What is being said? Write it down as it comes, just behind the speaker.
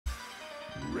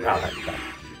Oh, that's bad.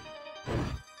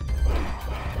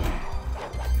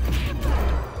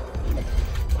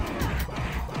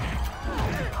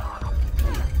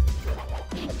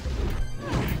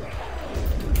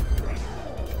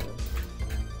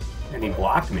 And he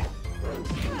blocked me.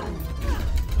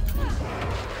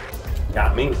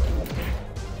 Got me.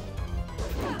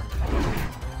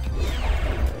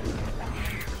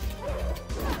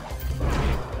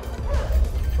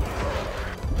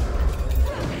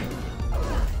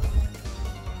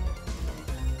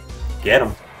 Get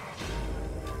him.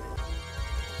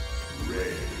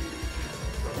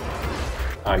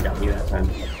 Oh, he got me that time.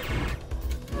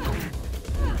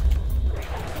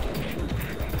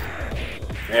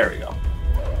 There we go.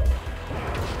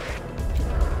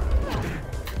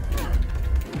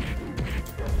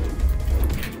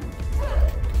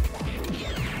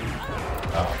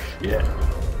 Oh, shit.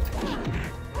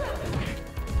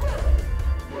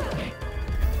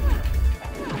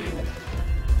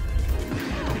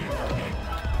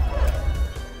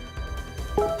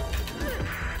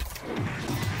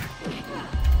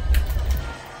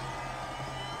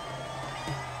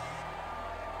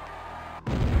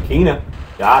 Kina,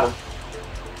 got him.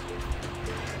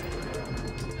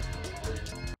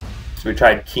 So we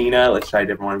tried Kina. Let's try a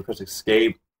different one. Push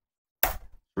escape.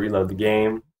 Reload the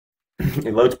game.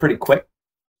 It loads pretty quick.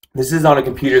 This is on a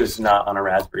computer. This is not on a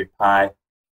Raspberry Pi.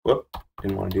 Whoop!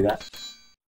 Didn't want to do that.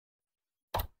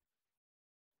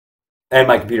 And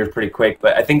my computer's pretty quick,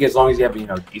 but I think as long as you have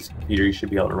a decent computer, you should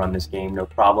be able to run this game, no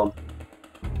problem.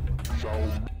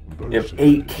 You have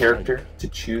 8 characters to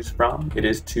choose from. It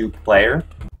is 2-player.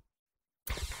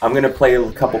 I'm gonna play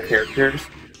a couple characters,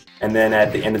 and then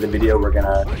at the end of the video, we're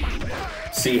gonna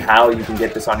see how you can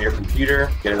get this on your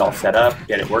computer, get it all set up,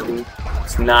 get it working.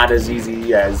 It's not as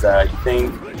easy as you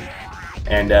think,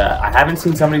 and I haven't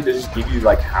seen somebody to just give you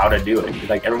like how to do it.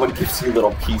 Like everyone gives you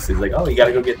little pieces, like, oh, you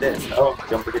gotta go get this. Oh,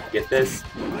 don't forget to get this.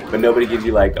 But nobody gives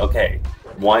you like, okay,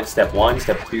 step 1,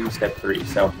 step 2, step 3.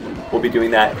 So we'll be doing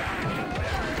that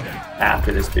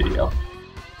after this video.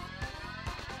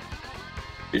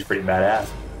 It's pretty badass.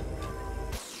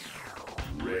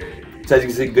 So as you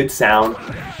can see, good sound,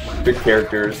 good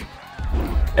characters.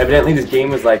 Evidently this game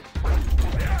was like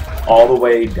all the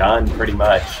way done pretty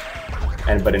much,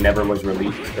 but it never was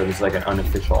released, so it was like an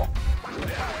unofficial.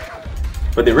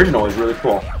 But the original was really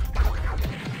cool.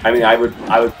 I mean, I would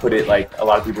put it like a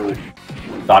lot of people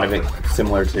thought of it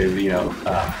similar to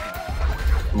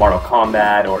Mortal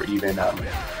Kombat or even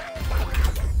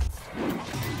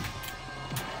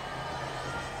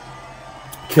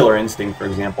Killer Instinct, for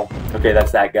example. Okay,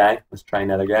 that's that guy. Let's try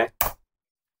another guy.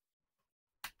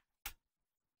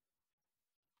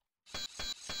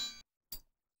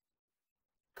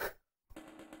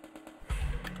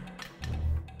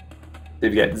 So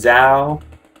you've got Zhao,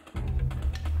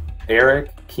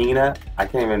 Eric, Kina, I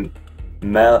can't even,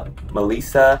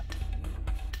 Melissa,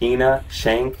 Kina,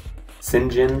 Shank,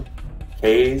 Sinjin,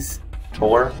 Kaze,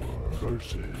 Tor.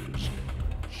 Versus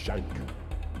Shank.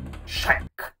 Shank.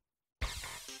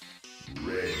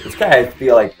 This guy, I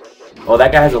feel like, well,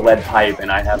 that guy has a lead pipe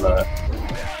and I have a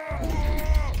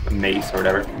mace or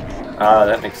whatever.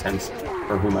 That makes sense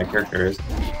for who my character is.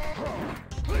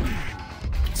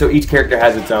 So each character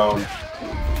has its own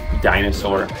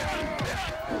dinosaur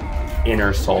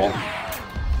inner soul.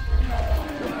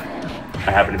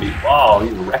 I happen to be, whoa,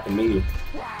 he's wrecking me.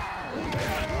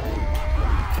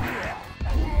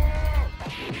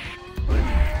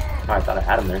 Oh, I thought I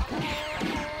had him there.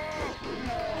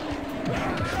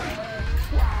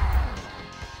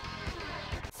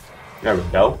 There we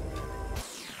go.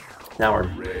 Now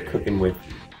we're cooking with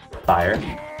fire.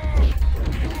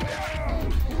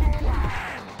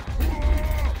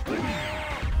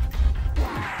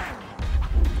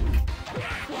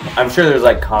 I'm sure there's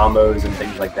like combos and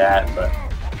things like that, but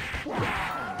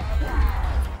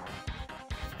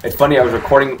it's funny, I was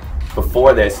recording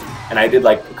before this and I did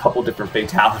like a couple different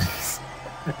fatalities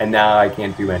and now I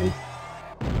can't do any.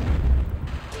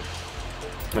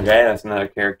 Okay, that's another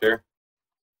character.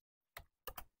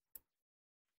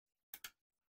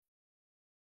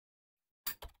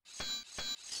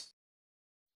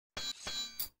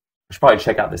 I should probably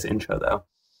check out this intro though.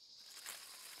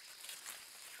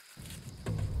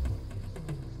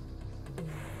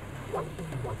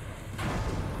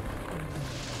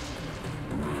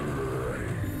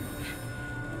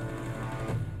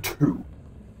 Two.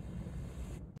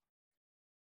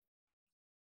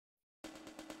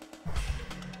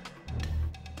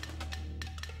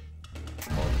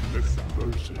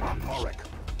 Versus Auric.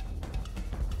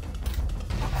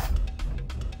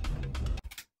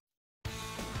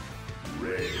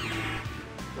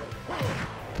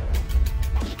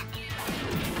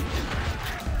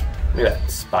 Look at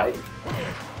that spike.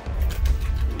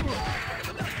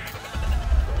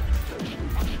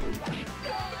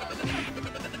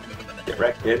 Get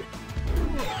wrecked, kid.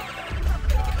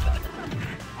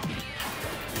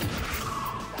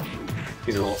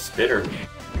 He's a little spitter.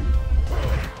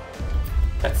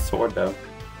 That sword, though.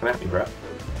 Come at me, bro.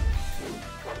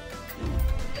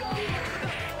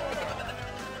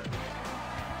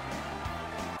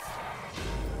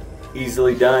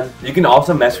 Easily done. You can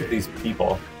also mess with these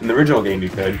people. In the original game, you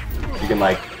could. You can,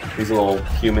 like, these little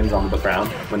humans on the ground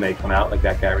when they come out, like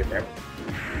that guy right there.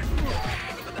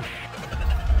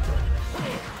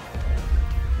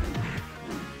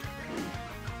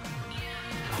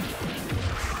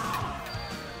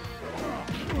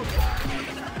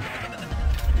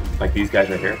 Like these guys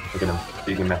right here. Look at them.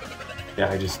 So you can mess. Yeah,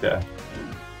 I just, oh.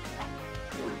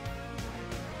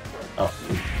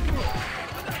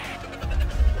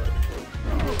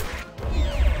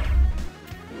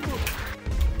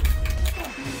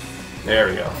 There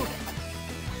we go.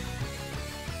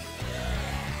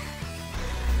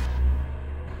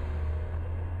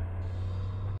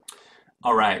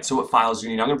 Alright, so what files do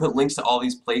you need? I'm going to put links to all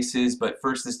these places, but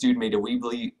first this dude made a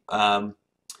Weebly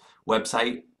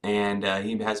website, and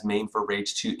he has MAME for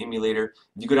Rage 2 emulator.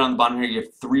 If you go down the bottom here, you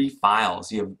have 3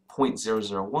 files. You have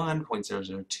 .001,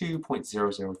 .002,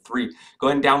 .003. Go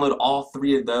ahead and download all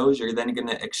 3 of those. You're then going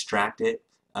to extract it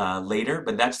later,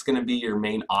 but that's going to be your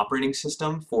main operating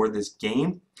system for this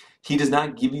game. He does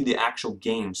not give you the actual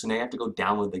game, so now you have to go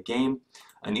download the game.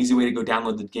 An easy way to go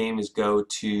download the game is go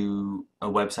to a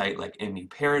website like ME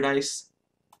Paradise.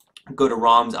 Go to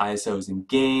ROMs, ISOs, and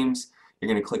games. You're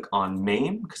going to click on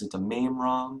MAME because it's a MAME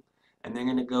ROM, and then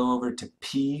you're going to go over to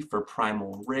P for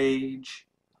Primal Rage,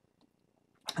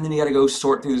 and then you got to go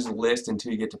sort through this list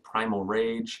until you get to Primal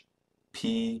Rage,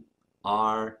 P,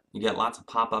 R. You get lots of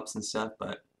pop-ups and stuff,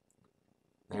 but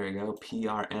there you go,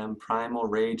 PRM, Primal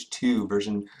Rage 2,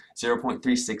 version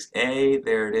 0.36a.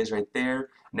 There it is right there.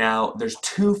 Now, there's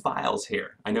 2 files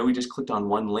here. I know we just clicked on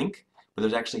one link, but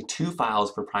there's actually 2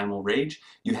 files for Primal Rage.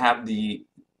 You have the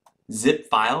zip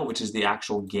file, which is the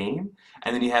actual game,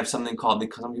 and then you have something called,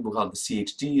 some people call it the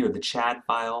CHD or the CHAD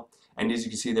file, and as you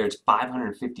can see there, it's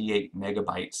 558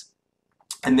 megabytes.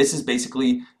 And this is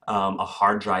basically a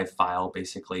hard drive file,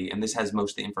 basically, and this has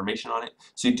most of the information on it.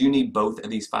 So you do need both of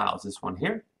these files, this one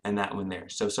here and that one there.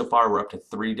 So far we're up to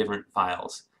 3 different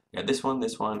files. You got this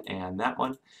one, and that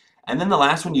one. And then the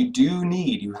last one you do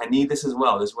need, you need this as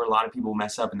well. This is where a lot of people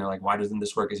mess up and they're like, why doesn't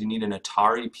this work? Is you need an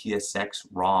Atari PSX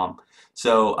ROM.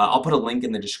 So I'll put a link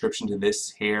in the description to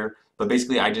this here, but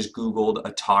basically I just Googled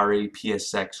Atari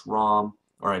PSX ROM,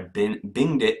 or I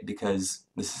binged it because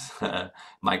this is a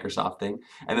Microsoft thing.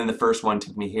 And then the first one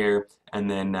took me here, and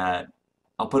then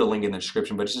I'll put a link in the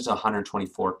description, but it's just a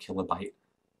 124 kilobyte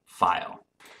file.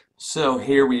 So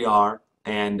here we are,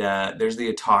 and there's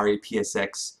the Atari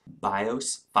PSX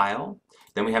BIOS file.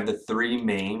 Then we have the 3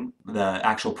 MAME, the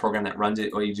actual program that runs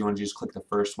it. All you do is just click the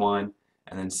first one,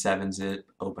 and then 7-zip,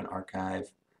 open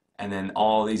archive, and then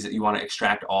all these, you want to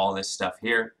extract all this stuff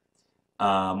here.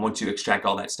 Once you extract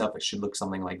all that stuff, it should look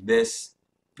something like this.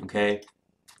 Okay.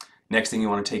 Next thing, you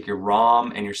want to take your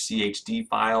ROM and your CHD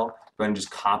file. Go ahead and just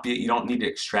copy it. You don't need to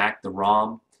extract the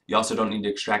ROM. You also don't need to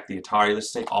extract the Atari.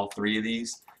 Let's take all 3 of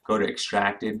these. Go to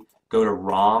extracted. Go to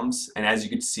ROMs, and as you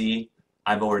can see,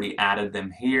 I've already added them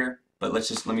here. But let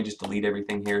me just delete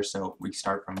everything here so we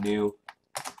start from new.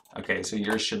 Okay, so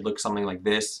yours should look something like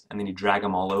this, and then you drag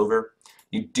them all over.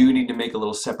 You do need to make a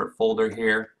little separate folder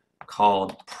here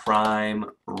called Prime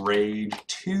Rage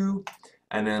 2,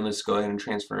 and then let's go ahead and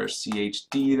transfer our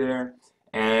CHD there,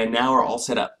 and now we're all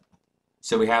set up.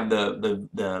 So we have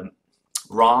the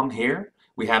ROM here,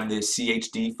 we have the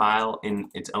CHD file in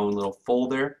its own little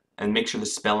folder, and make sure the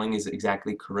spelling is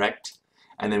exactly correct,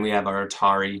 and then we have our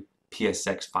Atari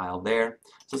PSX file there.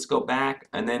 So let's go back,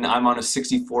 and then I'm on a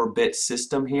 64-bit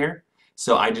system here,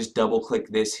 so I just double click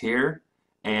this here,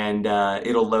 and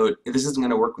it'll load. This isn't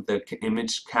going to work with the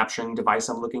image capturing device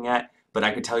I'm looking at, but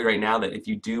I can tell you right now that if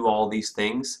you do all these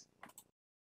things,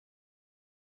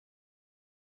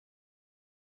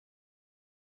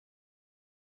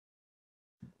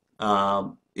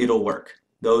 it'll work.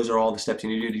 Those are all the steps you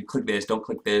need to do. You click this, don't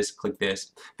click this, click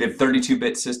this. If you have a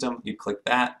 32-bit system, you click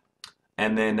that,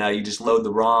 and then you just load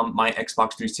the ROM. My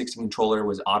Xbox 360 controller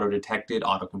was auto-detected,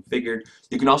 auto-configured.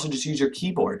 You can also just use your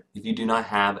keyboard if you do not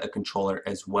have a controller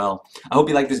as well. I hope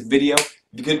you like this video. If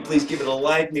you could, please give it a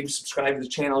like, maybe subscribe to the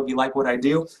channel if you like what I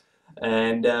do,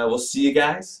 and we'll see you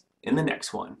guys in the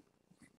next one.